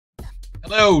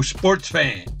Hello, sports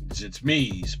fans. It's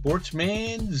me,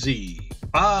 Sportsman Z,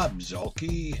 Bob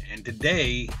Zulke, and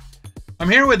today I'm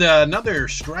here with another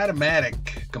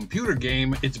Strat-O-Matic computer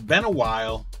game. It's been a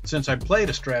while since I played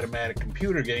a Strat-O-Matic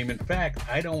computer game. In fact,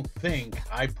 I don't think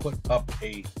I put up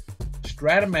a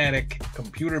Strat-O-Matic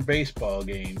computer baseball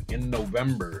game in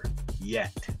November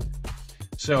yet.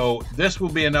 So this will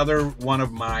be another one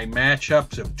of my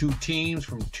matchups of two teams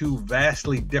from two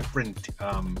vastly different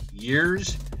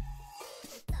years.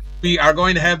 We are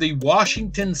going to have the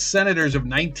Washington Senators of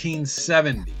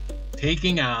 1970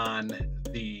 taking on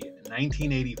the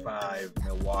 1985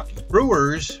 Milwaukee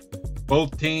Brewers.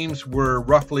 Both teams were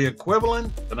roughly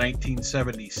equivalent. The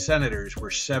 1970 Senators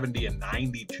were 70 and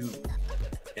 92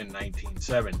 in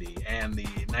 1970, and the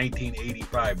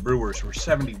 1985 Brewers were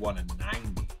 71 and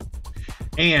 90.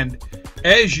 And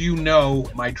as you know,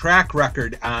 my track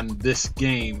record on this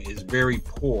game is very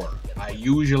poor. I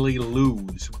usually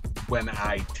lose when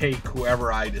I take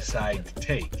whoever I decide to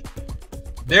take.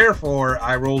 Therefore,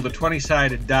 I rolled a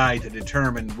 20-sided die to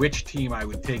determine which team I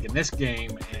would take in this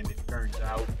game, and it turns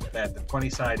out that the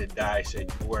 20-sided die said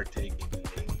you are taking the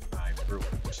 85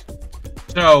 Brewers.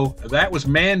 So that was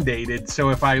mandated, so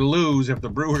if I lose, if the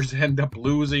Brewers end up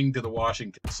losing to the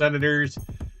Washington Senators,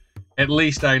 at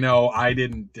least I know I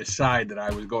didn't decide that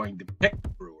I was going to pick the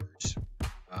Brewers.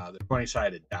 The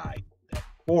 20-sided die did that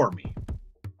for me.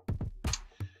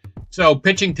 So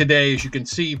pitching today, as you can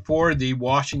see, for the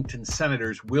Washington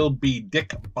Senators will be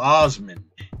Dick Bosman.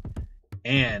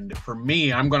 And for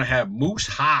me, I'm going to have Moose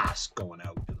Haas going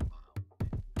out to the mound.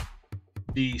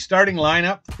 The starting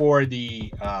lineup for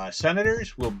the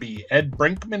Senators will be Ed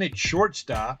Brinkman at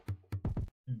shortstop,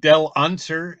 Del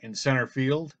Unser in center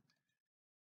field,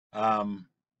 Frank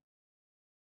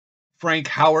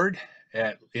Howard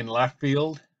in left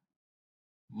field,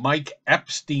 Mike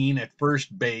Epstein at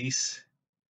first base,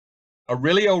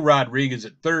 Aurelio Rodriguez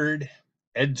at third,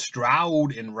 Ed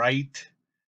Stroud in right,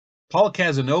 Paul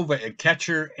Casanova at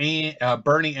catcher, and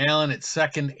Bernie Allen at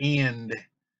second, and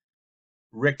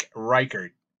Rick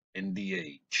Reichert in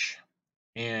DH.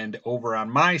 And over on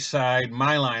my side,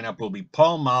 my lineup will be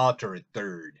Paul Molitor at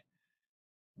third,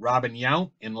 Robin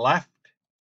Yount in left,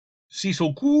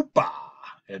 Cecil Koopa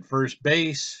at first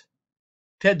base,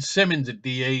 Ted Simmons at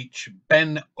DH,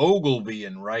 Ben Ogilvy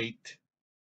in right,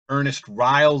 Ernest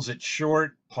Riles at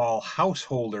short, Paul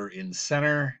Householder in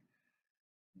center,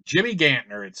 Jimmy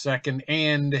Gantner at second,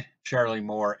 and Charlie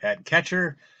Moore at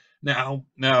catcher. Now,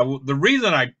 the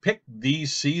reason I picked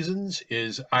these seasons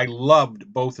is I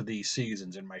loved both of these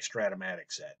seasons in my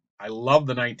Strat-O-Matic set. I love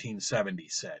the 1970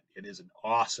 set. It is an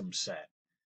awesome set.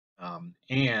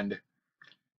 And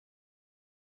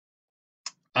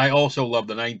I also love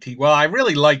the I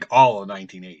really like all the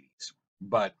 1980s,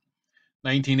 but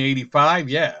 1985,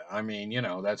 yeah, I mean, you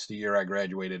know, that's the year I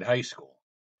graduated high school.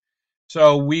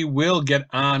 So we will get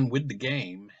on with the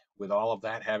game with all of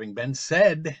that having been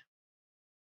said.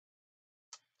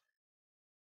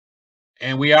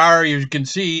 And we are, as you can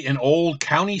see, in Old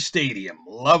County Stadium.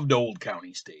 Loved Old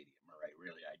County Stadium. All right,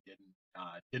 really,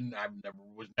 I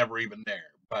was never even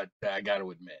there, but I got to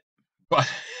admit.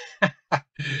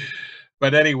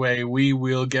 But anyway, we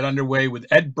will get underway with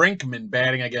Ed Brinkman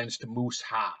batting against Moose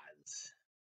Haas.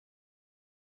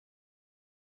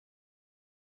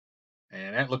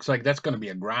 And that looks like that's going to be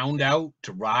a ground out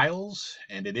to Riles.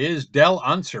 And it is Del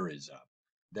Unser is up.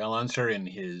 Del Unser in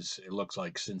his, it looks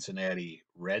like Cincinnati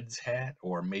Reds hat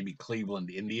or maybe Cleveland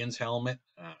Indians helmet.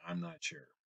 I'm not sure.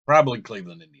 Probably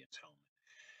Cleveland Indians helmet.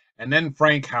 And then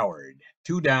Frank Howard.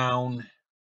 2 down.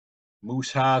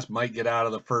 Moose Haas might get out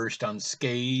of the first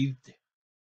unscathed.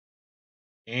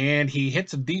 And he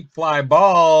hits a deep fly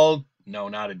ball. No,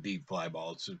 not a deep fly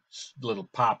ball. It's a little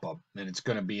pop-up. And it's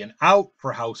going to be an out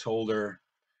for Householder.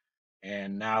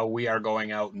 And now we are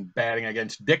going out and batting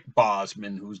against Dick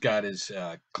Bosman, who's got his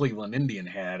Cleveland Indian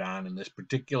hat on in this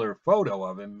particular photo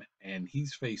of him. And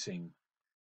he's facing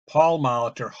Paul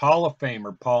Molitor, Hall of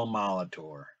Famer Paul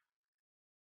Molitor.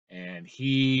 And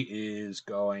he is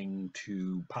going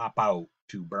to pop out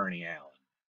to Bernie Allen.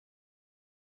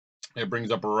 It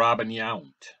brings up Robin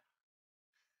Yount.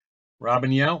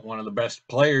 Robin Yount, one of the best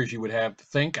players you would have to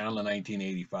think on the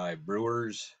 1985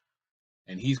 Brewers.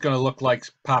 And he's going to look like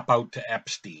pop out to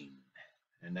Epstein.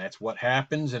 And that's what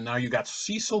happens. And now you got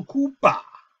Cecil Koopa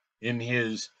in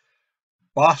his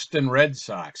Boston Red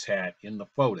Sox hat in the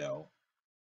photo.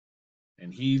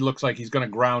 And he looks like he's going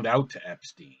to ground out to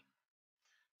Epstein.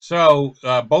 So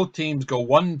both teams go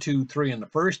 1, 2, 3 in the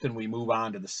first, and we move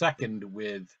on to the second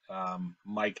with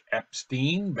Mike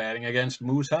Epstein batting against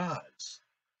Moose Haas.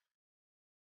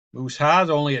 Moose Haas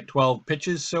only at 12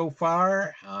 pitches so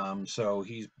far, so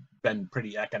he's been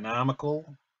pretty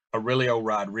economical. Aurelio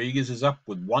Rodriguez is up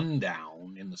with 1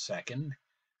 down in the second.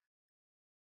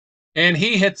 And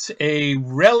he hits a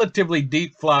relatively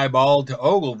deep fly ball to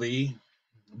Ogilvy,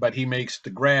 but he makes the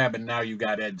grab, and now you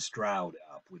got Ed Stroud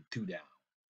up with 2 down.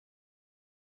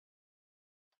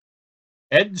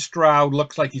 Ed Stroud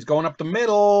looks like he's going up the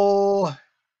middle,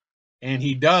 and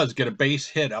he does get a base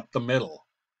hit up the middle.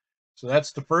 So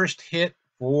that's the first hit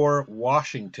for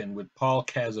Washington with Paul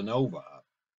Casanova,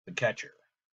 the catcher.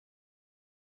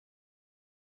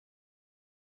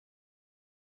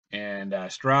 And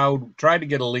Stroud tried to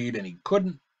get a lead, and he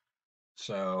couldn't.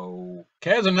 So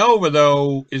Casanova,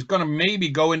 though, is going to maybe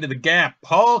go into the gap.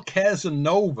 Paul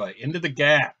Casanova into the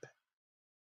gap.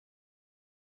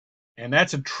 And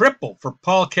that's a triple for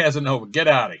Paul Casanova. Get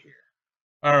out of here.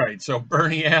 All right, so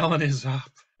Bernie Allen is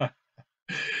up.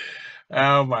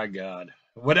 Oh, my God.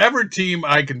 Whatever team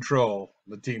I control,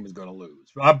 the team is going to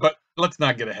lose. But let's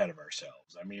not get ahead of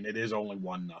ourselves. I mean, it is only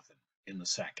 1-0 in the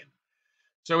second.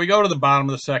 So we go to the bottom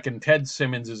of the second. Ted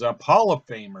Simmons is up. Hall of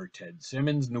Famer Ted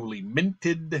Simmons, newly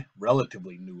minted,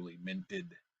 relatively newly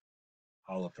minted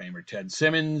Hall of Famer Ted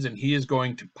Simmons. And he is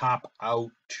going to pop out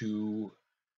to,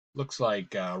 looks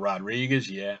like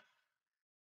Rodriguez, yeah.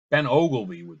 Ben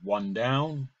Ogilvy with 1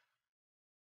 down.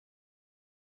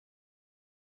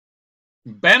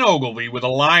 Ben Ogilvy with a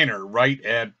liner right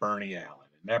at Bernie Allen.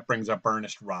 And that brings up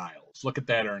Ernest Riles. Look at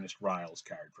that Ernest Riles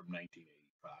card from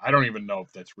 1985. I don't even know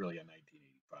if that's really a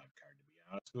 1985 card, to be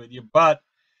honest with you, but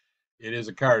it is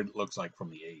a card that looks like from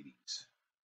the 80s.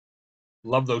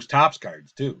 Love those Topps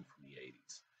cards, too, from the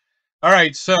 80s. All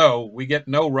right, so we get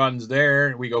no runs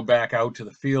there. We go back out to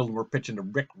the field, and we're pitching to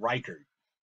Rick Reichert.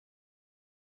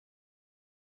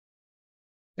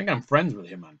 I think I'm friends with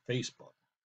him on Facebook.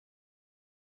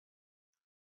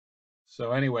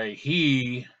 So anyway,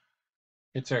 he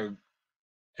hits an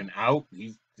out.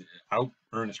 He's out.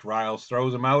 Ernest Riles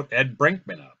throws him out. Ed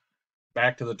Brinkman up.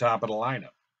 Back to the top of the lineup,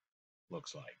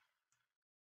 looks like.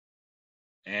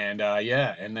 And,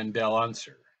 yeah, and then Del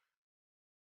Unser.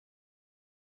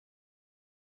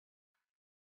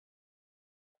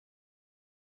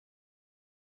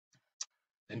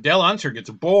 And Del Unser gets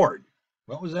a board.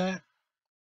 What was that?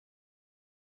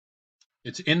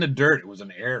 It's in the dirt. It was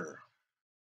an error.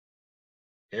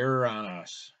 Error on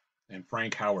us. And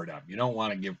Frank Howard up. You don't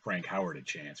want to give Frank Howard a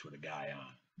chance with a guy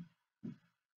on.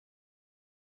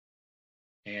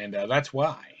 And that's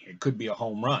why. It could be a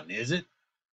home run. Is it?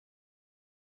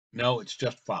 No, it's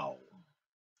just foul.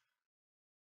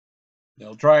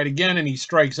 They'll try it again, and he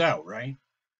strikes out, right?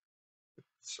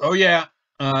 So, yeah,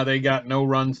 they got no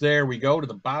runs there. We go to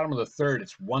the bottom of the third.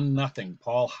 It's 1-0.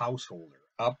 Paul Householder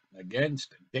up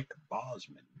against Dick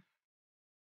Bosman.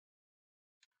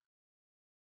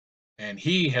 And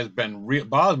he has been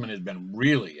Bosman has been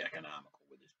really economical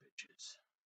with his pitches.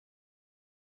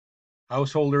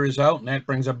 Householder is out, and that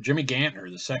brings up Jimmy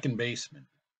Gantner, the second baseman.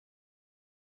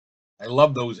 I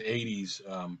love those 80s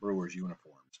Brewers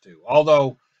uniforms, too.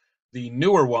 Although the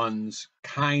newer ones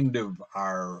kind of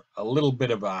are a little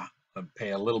bit of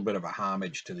pay a little bit of a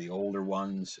homage to the older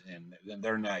ones, and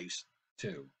they're nice,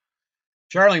 too.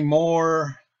 Charlie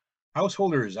Moore,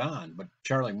 Householder is on, but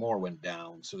Charlie Moore went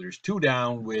down. So there's 2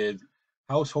 down with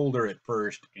Householder at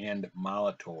first and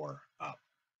Molitor up.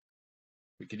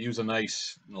 We could use a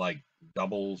nice, like,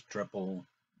 doubles, triple.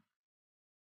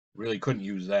 Really couldn't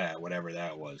use that, whatever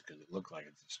that was, because it looked like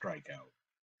it's a strikeout.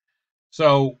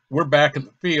 So we're back in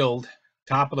the field,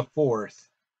 top of the fourth.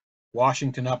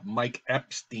 Washington up, Mike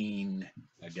Epstein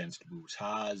against Moose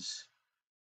Haas.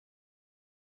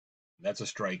 That's a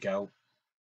strikeout.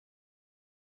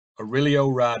 Aurelio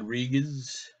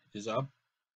Rodriguez is up.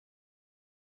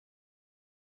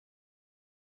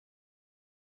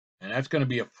 And that's going to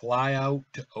be a fly out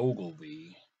to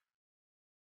Ogilvy.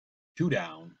 2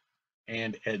 down.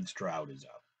 And Ed Stroud is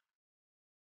up.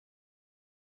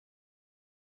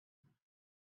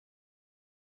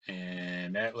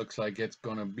 And that looks like it's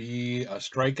going to be a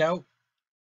strikeout.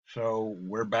 So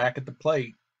we're back at the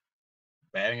plate.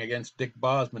 Batting against Dick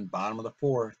Bosman, bottom of the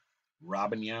fourth.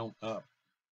 Robin Yount up.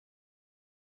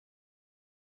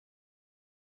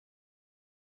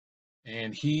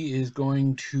 And he is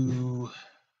going to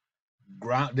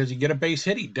ground. Does he get a base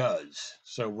hit? He does.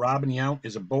 So Robin Yount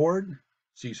is aboard.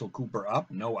 Cecil Cooper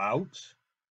up, no outs.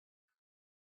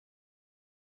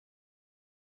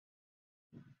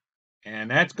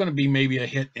 And that's going to be maybe a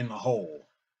hit in the hole.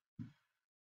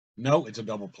 No, it's a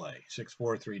double play.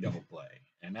 6-4-3 double play.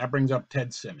 And that brings up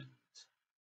Ted Simmons.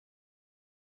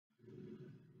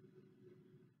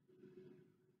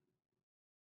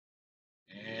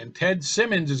 And Ted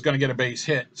Simmons is going to get a base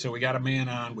hit. So we got a man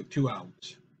on with 2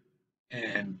 outs.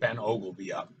 And Ben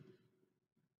Oglivie up.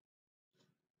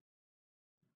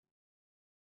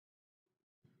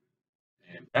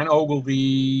 And Ben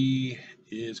Oglivie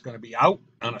is going to be out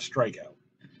on a strikeout.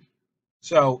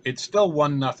 So it's still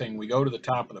 1-0. We go to the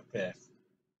top of the fifth.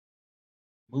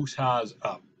 Moose Haas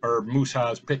up, or Moose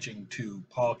Haas pitching to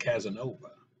Paul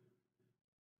Casanova.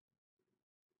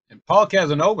 And Paul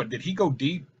Casanova, did he go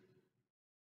deep?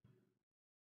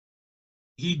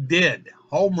 He did.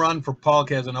 Home run for Paul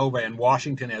Casanova, and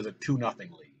Washington has a 2-0 lead.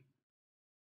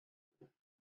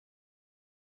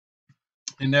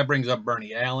 And that brings up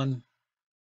Bernie Allen.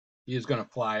 He is going to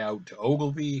fly out to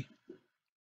Ogilvie.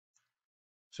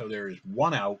 So there's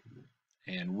one out,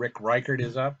 and Rick Reichert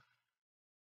is up.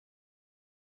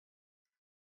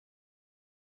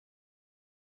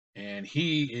 And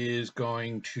he is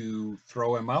going to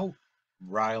throw him out.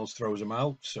 Riles throws him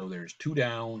out. So there's 2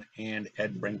 down, and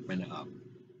Ed Brinkman up.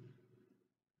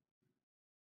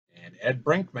 And Ed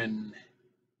Brinkman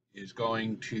is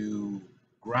going to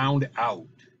ground out.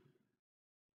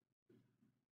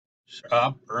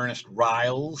 Up, Ernest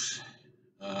Riles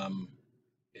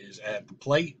is at the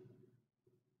plate.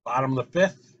 Bottom of the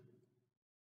fifth.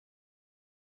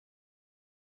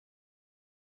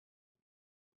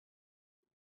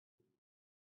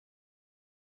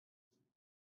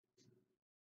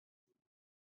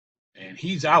 And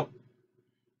he's out.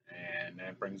 And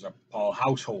that brings up Paul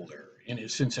Householder in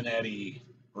his Cincinnati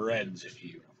Reds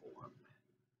uniform.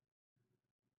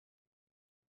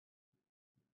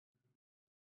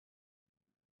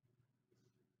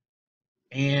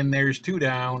 And there's 2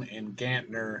 down, and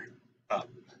Gantner up.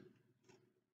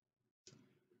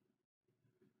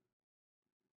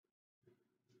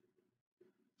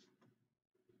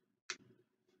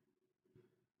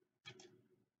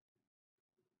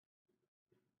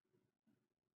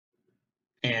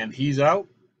 And he's out.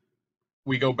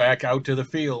 We go back out to the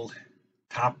field,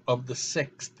 top of the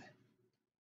 6th.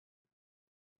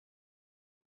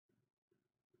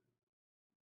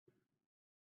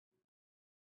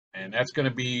 And that's going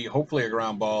to be hopefully a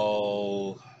ground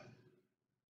ball.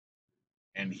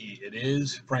 And it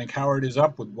is. Frank Howard is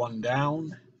up with 1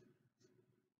 down.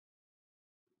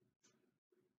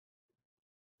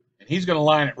 And he's going to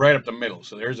line it right up the middle.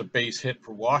 So there's a base hit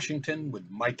for Washington with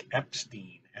Mike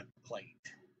Epstein at the plate.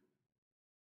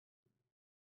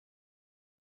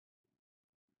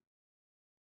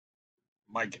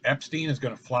 Mike Epstein is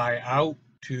going to fly out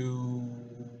to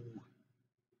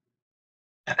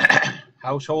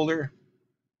Householder.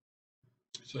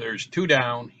 So there's 2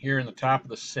 down here in the top of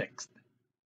the 6th.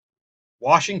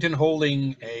 Washington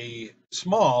holding a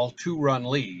small 2-run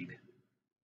lead,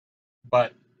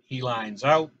 but he lines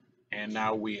out, and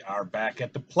now we are back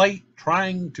at the plate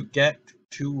trying to get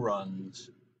 2 runs.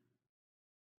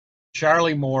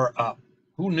 Charlie Moore up.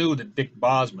 Who knew that Dick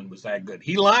Bosman was that good?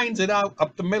 He lines it out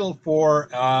up the middle for,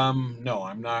 no,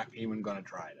 I'm not even going to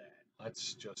try that.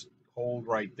 Let's just hold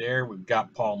right there. We've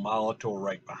got Paul Molitor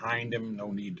right behind him. No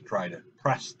need to try to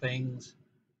press things.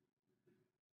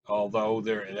 Although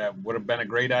that would have been a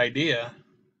great idea.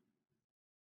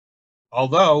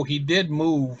 Although he did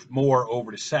move Moore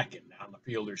over to second on the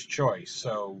fielder's choice.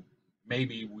 So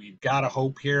maybe we've got a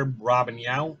hope here. Robin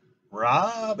Yount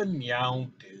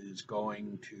is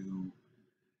going to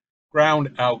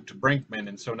ground out to Brinkman,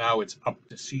 and so now it's up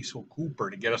to Cecil Cooper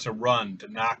to get us a run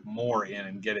to knock Moore in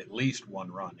and get at least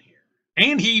 1 run here.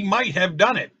 And he might have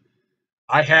done it.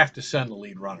 I have to send the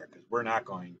lead runner because we're not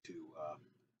going to,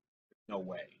 no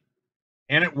way.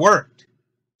 And it worked.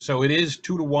 So it is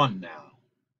 2-1 now.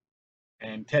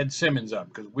 And Ted Simmons up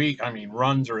because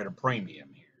runs are at a premium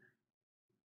here.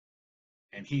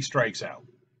 And he strikes out.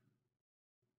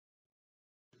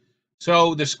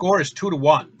 So the score is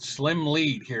 2-1. Slim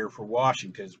lead here for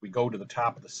Washington as we go to the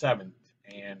top of the 7th.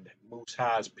 And Moose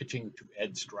Haas pitching to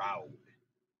Ed Stroud.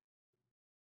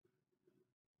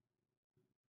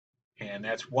 And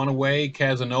that's 1 away.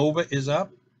 Casanova is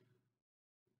up.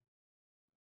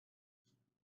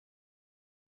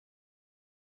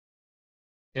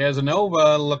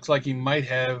 Casanova looks like he might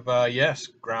have,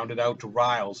 grounded out to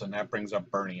Riles, and that brings up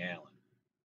Bernie Allen.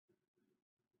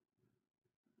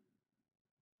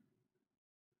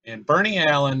 And Bernie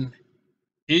Allen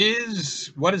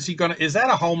is that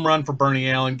a home run for Bernie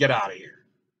Allen? Get out of here.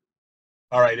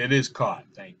 All right, it is caught.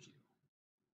 Thank you.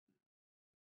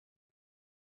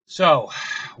 So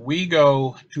we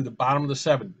go to the bottom of the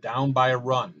 7th, down by a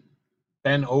run.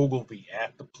 Ben Oglivie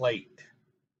at the plate.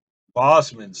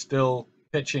 Bosman still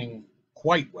pitching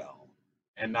quite well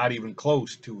and not even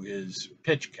close to his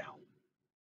pitch count.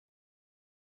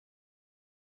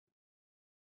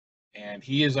 And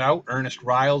he is out. Ernest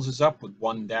Riles is up with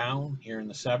 1 down here in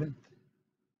the 7th.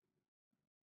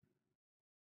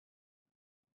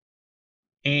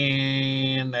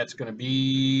 And that's going to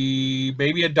be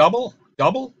maybe a double.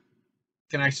 Double?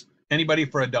 Anybody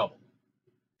for a double?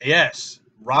 Yes,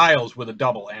 Riles with a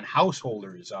double, and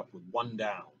Householder is up with one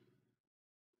down.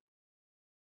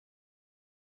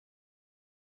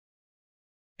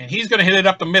 And he's going to hit it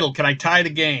up the middle. Can I tie the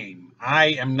game? I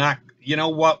am not. You know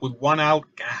what? With one out,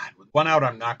 God, with one out,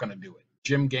 I'm not going to do it.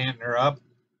 Jim Gantner up.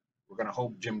 We're going to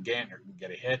hope Jim Gantner can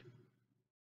get a hit.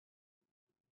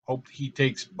 Hope he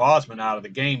takes Bosman out of the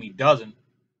game. He doesn't.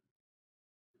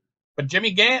 But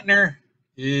Jimmy Gantner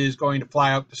is going to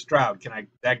fly out to Stroud. Can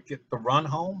that get the run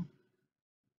home?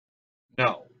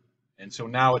 No. And so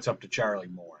now it's up to Charlie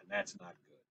Moore, and that's not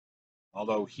good.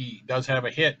 Although he does have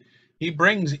a hit. He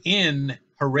brings in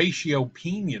Horatio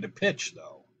Pena to pitch,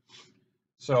 though.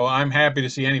 So I'm happy to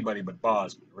see anybody but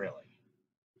Bosman, really.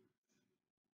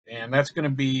 And that's going to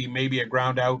be maybe a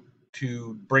ground out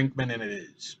to Brinkman, and it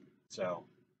is.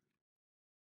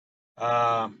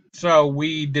 So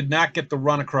we did not get the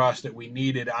run across that we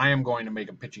needed. I am going to make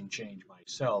a pitching change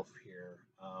myself here.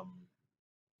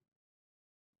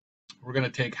 We're going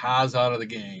to take Haas out of the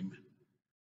game,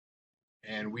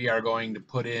 and we are going to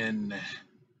put in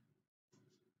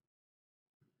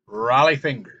Raleigh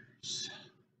Fingers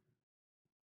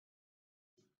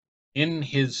in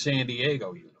his San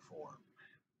Diego uniform,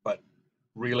 but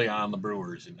really on the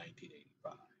Brewers in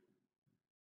 1985.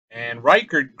 And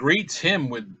Reichert greets him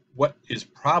with what is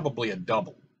probably a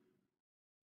double.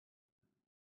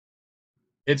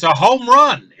 It's a home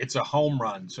run. It's a home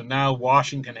run. So now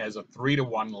Washington has a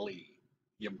 3-1 lead.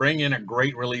 You bring in a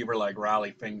great reliever like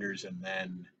Raleigh Fingers, and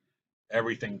then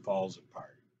everything falls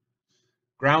apart.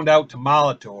 Ground out to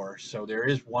Molitor, so there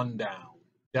is one down.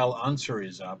 Del Unser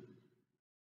is up.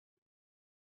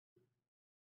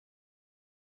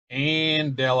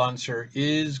 And Del Unser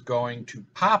is going to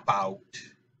pop out.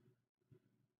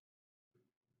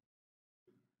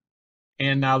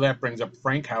 And now that brings up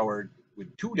Frank Howard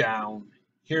with two down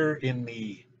here in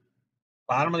the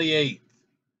bottom of the eighth.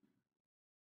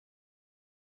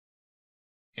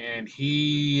 And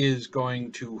he is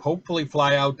going to hopefully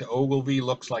fly out to Ogilvy.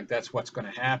 Looks like that's what's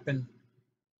going to happen.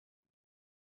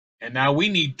 And now we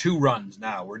need 2 runs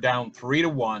now. We're down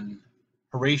 3-1.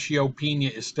 Horatio Pena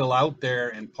is still out there,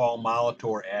 and Paul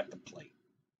Molitor at the plate.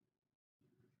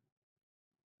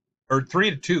 Or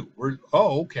 3-2.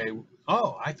 Okay.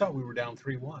 Oh, I thought we were down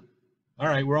 3-1. All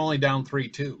right, we're only down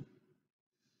 3-2.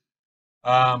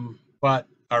 But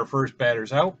our first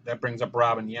batter's out. That brings up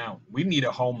Robin Yount. We need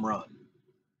a home run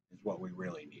is what we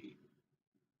really need.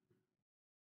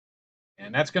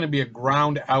 And that's going to be a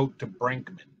ground out to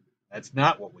Brinkman. That's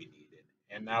not what we needed.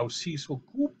 And now Cecil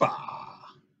Cooper.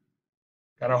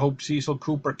 Got to hope Cecil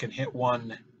Cooper can hit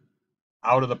one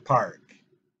out of the park.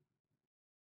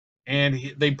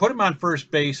 And they put him on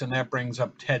first base, and that brings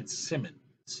up Ted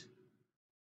Simmons.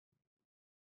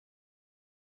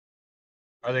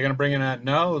 Are they going to bring in a...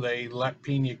 No, they let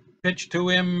Pena pitch to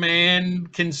him.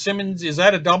 And can Simmons... Is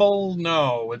that a double?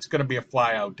 No, it's going to be a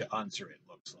fly out to Unser, it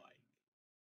looks like.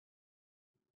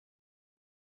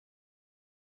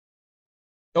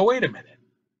 Oh, wait a minute.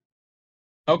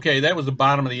 Okay, that was the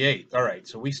bottom of the eighth. All right,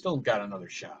 so we still got another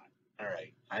shot. All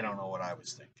right, I don't know what I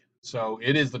was thinking. So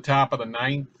it is the top of the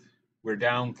ninth. We're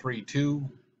down 3-2.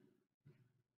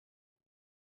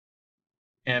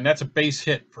 And that's a base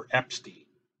hit for Epstein.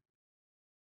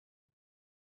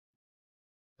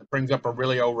 That brings up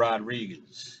Aurelio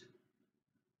Rodriguez.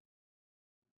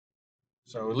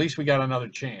 So at least we got another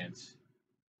chance.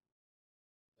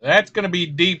 That's going to be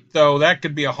deep, though. That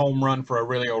could be a home run for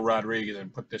Aurelio Rodriguez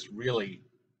and put this really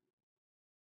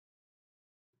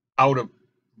out of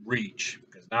reach,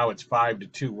 because now it's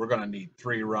 5-2. We're going to need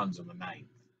 3 runs in the ninth.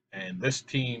 And this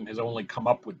team has only come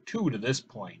up with 2 to this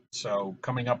point. So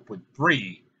coming up with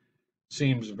 3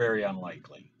 seems very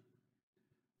unlikely.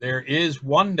 There is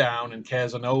one down in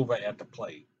Casanova at the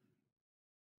plate.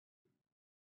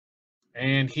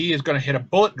 And he is going to hit a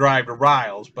bullet drive to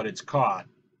Riles, but it's caught.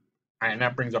 And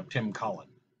that brings up Tim Cullen.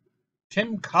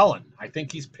 Tim Cullen, I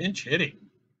think he's pinch hitting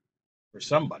for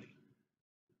somebody.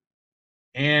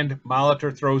 And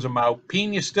Molitor throws him out.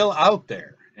 Pena's still out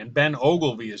there. And Ben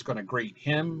Ogilvy is going to greet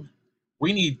him.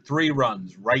 We need 3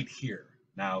 runs right here.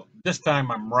 Now, this time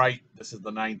I'm right. This is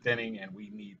the 9th inning, and we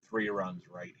need 3 runs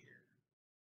right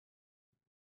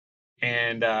here.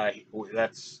 And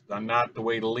that's not the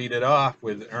way to lead it off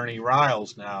with Ernie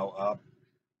Riles now up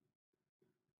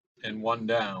and 1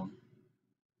 down.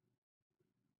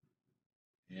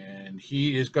 And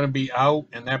he is going to be out,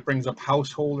 and that brings up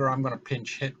Householder. I'm going to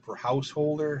pinch hit for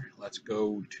Householder. Let's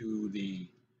go to the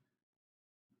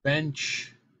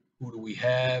bench. Who do we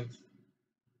have?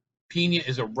 Pena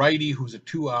is a righty who's a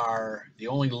 2R. The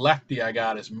only lefty I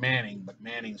got is Manning, but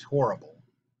Manning's horrible.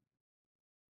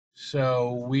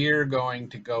 So we're going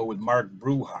to go with Mark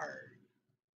Bruhard.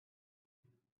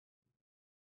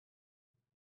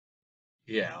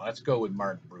 Yeah, let's go with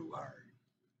Mark Bruhard.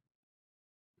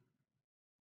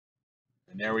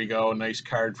 And there we go, a nice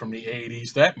card from the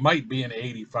 80s. That might be an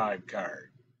 85 card.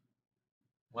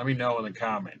 Let me know in the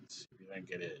comments if you think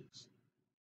it is.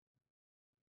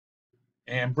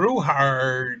 And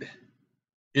Bruhard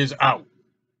is out.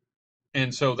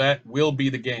 And so that will be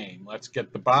the game. Let's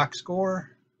get the box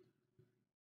score.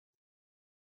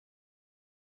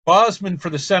 Bosman for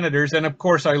the Senators, and of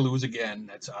course I lose again.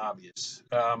 That's obvious.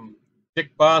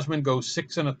 Dick Bosman goes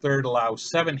 6 1/3, allows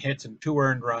 7 hits and 2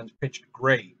 earned runs, pitched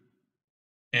great.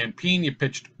 And Pena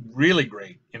pitched really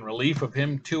great. In relief of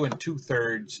him, 2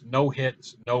 2/3, no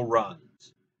hits, no runs.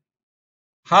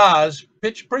 Haas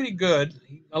pitched pretty good.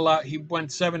 He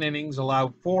went 7 innings,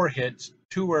 allowed 4 hits,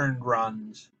 2 earned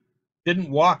runs. Didn't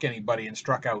walk anybody and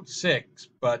struck out 6,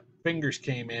 but Fingers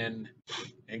came in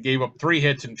and gave up 3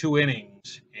 hits in 2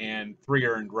 innings and 3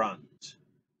 earned runs,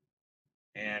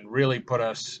 and really put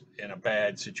us in a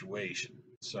bad situation.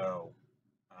 So,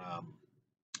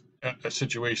 a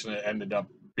situation that ended up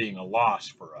being a loss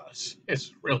for us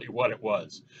is really what it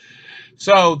was.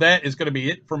 So that is going to be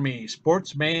it for me.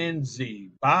 Sportsman Z,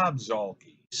 Bob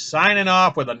Zolke, signing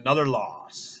off with another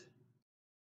loss.